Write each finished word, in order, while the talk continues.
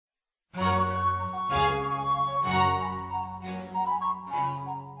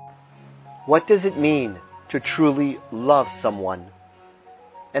What does it mean to truly love someone?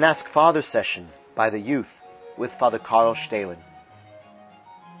 An Ask Father session by the youth with Father Carl Stehlen.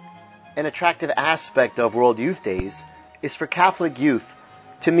 An attractive aspect of World Youth Days is for Catholic youth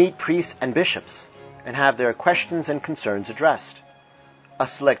to meet priests and bishops and have their questions and concerns addressed. A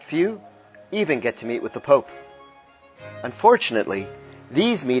select few even get to meet with the Pope. Unfortunately,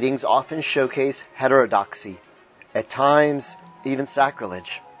 these meetings often showcase heterodoxy, at times even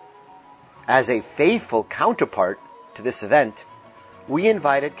sacrilege. As a faithful counterpart to this event, we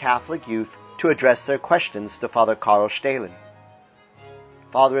invited Catholic youth to address their questions to Father Carl Stehlen.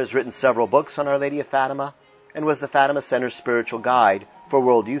 Father has written several books on Our Lady of Fatima and was the Fatima Center's spiritual guide for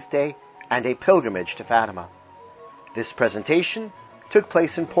World Youth Day and a pilgrimage to Fatima. This presentation took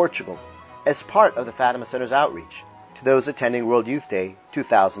place in Portugal as part of the Fatima Center's outreach to those attending World Youth Day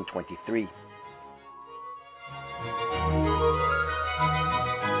 2023.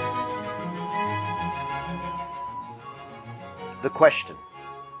 The question.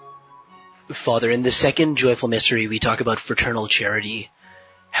 Father, in the second joyful mystery, we talk about fraternal charity.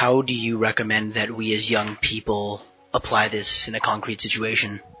 How do you recommend that we as young people apply this in a concrete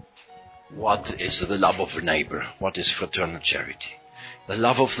situation? What is the love of the neighbor? What is fraternal charity? The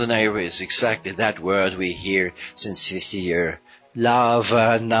love of the neighbor is exactly that word we hear since 50 years. Love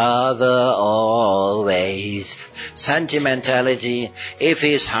another always. Sentimentality. If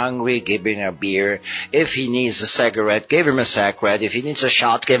he's hungry, give him a beer. If he needs a cigarette, give him a cigarette. If he needs a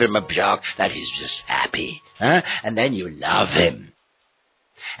shot, give him a shot. That he's just happy. And then you love him.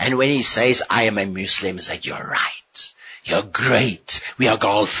 And when he says, I am a Muslim, say, you're right. You're great. We are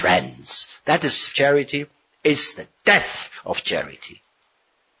all friends. That is charity. It's the death of charity.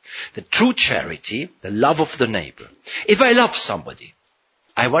 The true charity, the love of the neighbor. If I love somebody,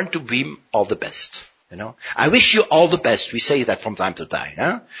 I want to be all the best. I wish you all the best. We say that from time to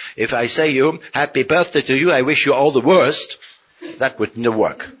time. If I say you, happy birthday to you, I wish you all the worst, that wouldn't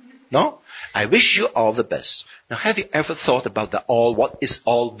work. No? I wish you all the best. Now, have you ever thought about what is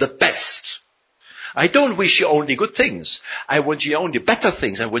all the best? I don't wish you only good things. I want you only better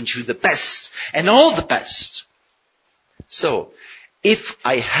things. I want you the best and all the best. So, if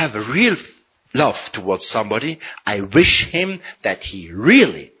I have a real love towards somebody, I wish him that he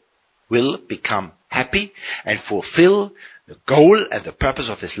really will become happy and fulfill the goal and the purpose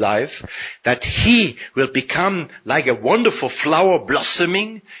of his life, that he will become like a wonderful flower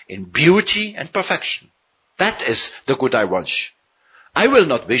blossoming in beauty and perfection. That is the good I want. I will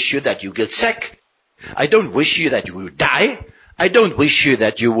not wish you that you get sick. I don't wish you that you will die. I don't wish you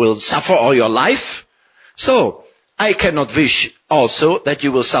that you will suffer all your life. So, I cannot wish also that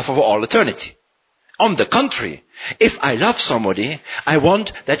you will suffer for all eternity. On the contrary, if I love somebody, I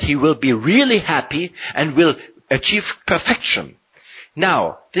want that he will be really happy and will achieve perfection.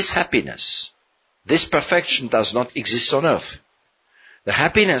 Now, this happiness, this perfection does not exist on earth. The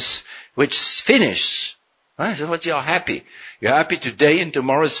happiness which finishes, so what you're happy. You're happy today and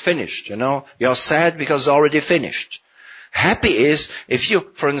tomorrow is finished, You're sad because it's already finished. Happy is if you,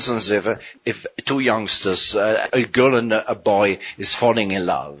 for instance, if two youngsters, a girl and a boy is falling in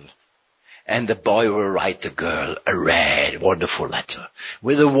love, and the boy will write the girl a red, wonderful letter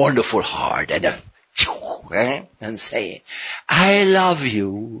with a wonderful heart and say, I love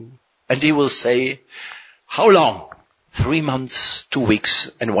you. And he will say, how long? 3 months, 2 weeks,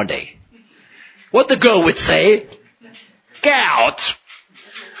 and 1 day. What the girl would say, get out.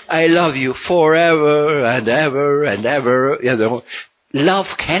 I love you forever and ever and ever.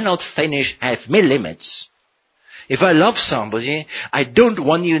 Love cannot have many limits. If I love somebody, I don't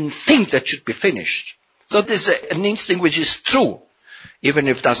want you to think that should be finished. So this is an instinct which is true, even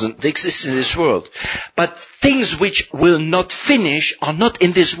if it doesn't exist in this world. But things which will not finish are not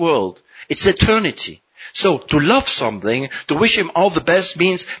in this world. It's eternity. So to love something, to wish him all the best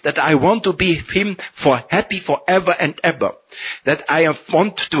means that I want to be him happy forever and ever. That I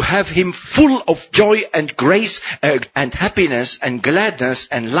want to have him full of joy and grace and happiness and gladness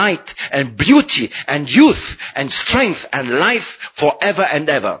and light and beauty and youth and strength and life forever and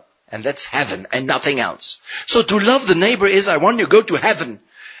ever. And that's heaven and nothing else. So to love the neighbor is I want you to go to heaven.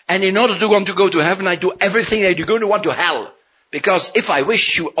 And in order to want to go to heaven, I do everything that you're going to want to hell. Because if I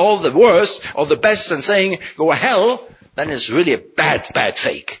wish you all the worst or the best and saying go to hell, then it's really a bad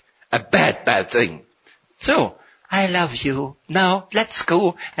fake. A bad thing. So, I love you. Now let's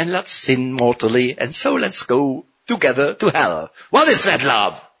go and let's sin mortally. And so let's go together to hell. What is that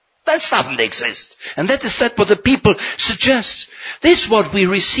love? That doesn't exist. And that is what the people suggest. This is what we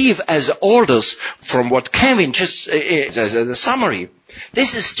receive as orders from what Kevin just, as a summary.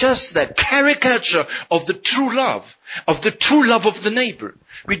 This is just the caricature of the true love of the neighbor.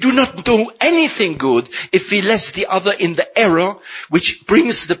 We do not do anything good if we let the other in the error, which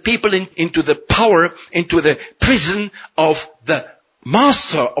brings the people into the power, into the prison of the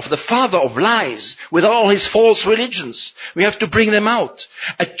master, of the father of lies, with all his false religions. We have to bring them out.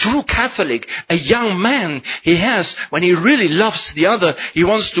 A true Catholic, a young man, when he really loves the other, he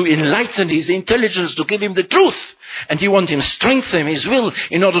wants to enlighten his intelligence to give him the truth. And he wants him to strengthen his will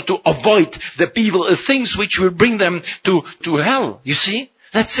in order to avoid the evil things which will bring them to hell. You see?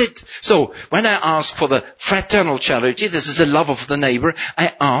 That's it. So, when I ask for the fraternal charity, this is the love of the neighbor,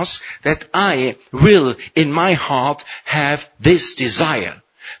 I ask that I will, in my heart, have this desire,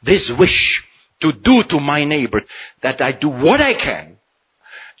 this wish to do to my neighbor, that I do what I can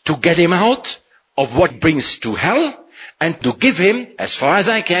to get him out of what brings to hell, and to give him, as far as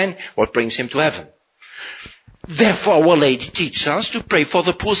I can, what brings him to heaven. Therefore, Our Lady teaches us to pray for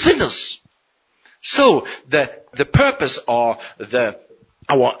the poor sinners. So, the purpose or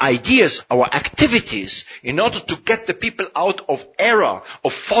our ideas, our activities, in order to get the people out of error,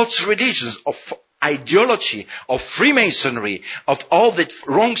 of false religions, of ideology, of Freemasonry, of all that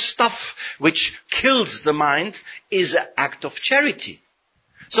wrong stuff which kills the mind, is an act of charity.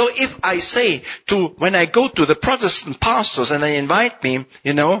 So if I say when I go to the Protestant pastors and they invite me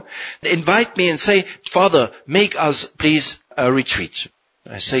and say, Father, make us please a retreat.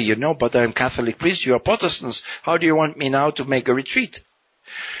 I say, but I'm Catholic priest, you are Protestants. How do you want me now to make a retreat?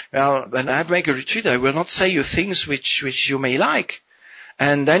 Well, when I make a retreat, I will not say you things which you may like.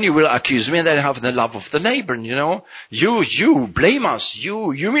 And then you will accuse me that I have the love of the neighbor, You blame us,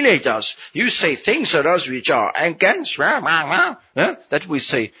 you humiliate us, you say things at us which are against, that we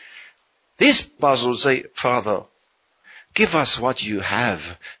say. This pastor will say, Father, give us what you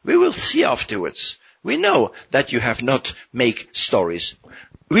have. We will see afterwards. We know that you have not make stories.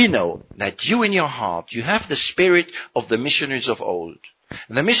 We know that you in your heart, you have the spirit of the missionaries of old.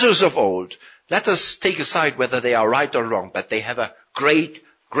 And the missionaries of old, let us take aside whether they are right or wrong, but they have a great,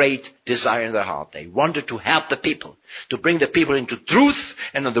 great desire in their heart. They wanted to help the people, to bring the people into truth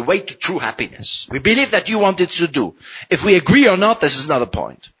and on the way to true happiness. We believe that you wanted to do. If we agree or not, this is another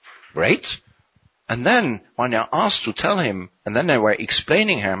point. Great. And then, when I asked to tell him, and then they were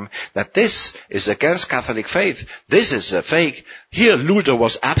explaining him that this is against Catholic faith, this is a fake. Here, Luther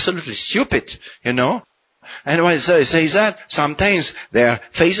was absolutely stupid, And when I say that, sometimes their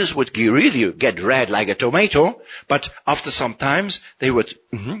faces would really get red like a tomato, but after some times they would,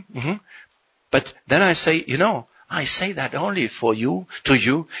 But then I say, I say that only to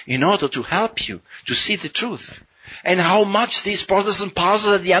you, in order to help you to see the truth. And how much these Protestant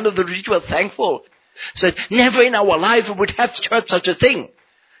pastors at the end of the retreat were thankful. Said, never in our life we would have heard such a thing.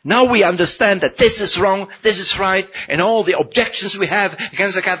 Now we understand that this is wrong, this is right, and all the objections we have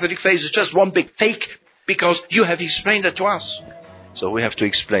against the Catholic faith is just one big fake. Because you have explained it to us. So we have to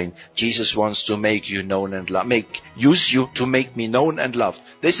explain. Jesus wants to make you known and loved. Use you to make me known and loved.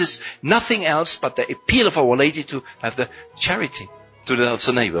 This is nothing else but the appeal of Our Lady to have the charity to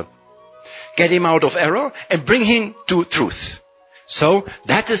the neighbor. Get him out of error and bring him to truth. So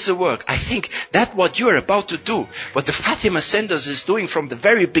that is the work. I think that what you are about to do, what the Fatima Centers is doing from the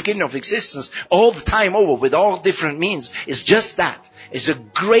very beginning of existence, all the time over with all different means, is just that. Is a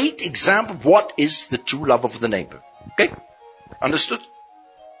great example of what is the true love of the neighbor. Okay? Understood?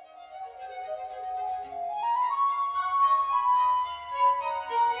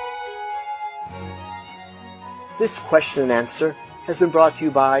 This question and answer has been brought to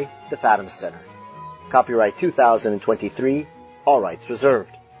you by the Fatima Center. Copyright 2023, all rights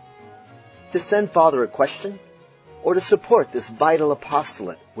reserved. To send Father a question or to support this vital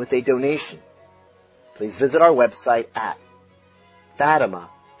apostolate with a donation, please visit our website at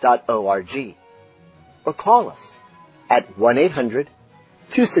fatima.org or call us at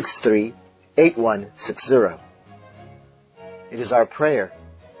 1-800-263-8160. It is our prayer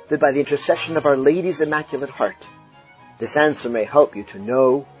that by the intercession of Our Lady's Immaculate Heart, this answer may help you to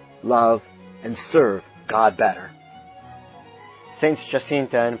know, love, and serve God better. Saints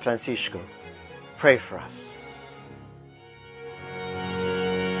Jacinta and Francisco, pray for us.